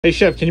Hey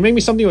chef, can you make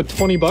me something with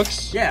 20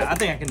 bucks? Yeah, I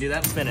think I can do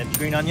that. Spinach,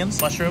 green onions,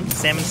 mushrooms,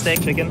 salmon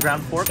steak, chicken,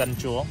 ground pork,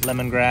 ganchul,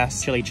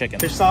 lemongrass, chili chicken,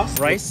 fish sauce,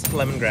 rice,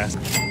 lemongrass.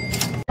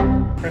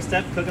 First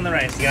step, cooking the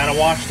rice. You gotta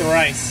wash the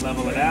rice,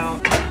 level it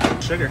out.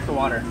 Sugar for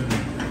water.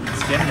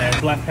 Skim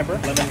there. Black pepper,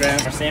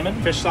 lemongrass, our salmon,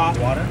 fish sauce,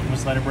 water.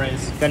 Just let it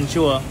braise.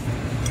 Ganchul.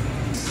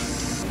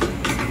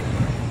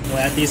 We'll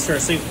add these to our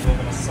soup. A little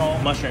bit of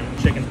salt, mushroom,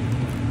 chicken.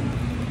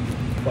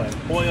 Put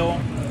oil.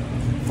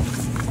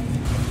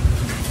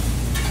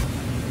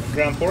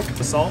 Ground pork,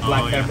 the salt,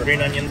 black pepper,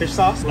 green onion, fish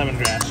sauce,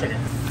 lemongrass, sugar.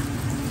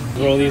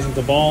 Roll these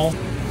into ball.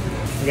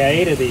 We got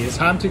 8 of these.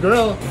 Time to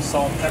grill.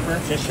 Salt,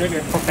 pepper, just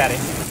sugar, pork patty.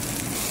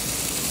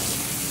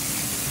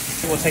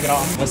 We'll take it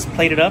off. Let's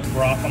plate it up.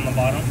 Broth on the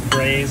bottom.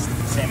 Braised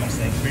salmon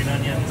steak, green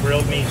onion,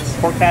 grilled meats,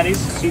 pork patties,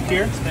 soup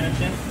here, spinach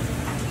in.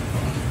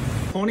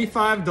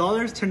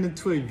 $25 turned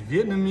into a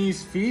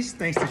Vietnamese feast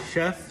thanks to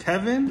Chef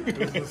Kevin.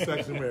 This is a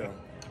sexy meal.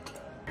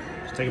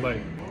 Just take a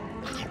bite.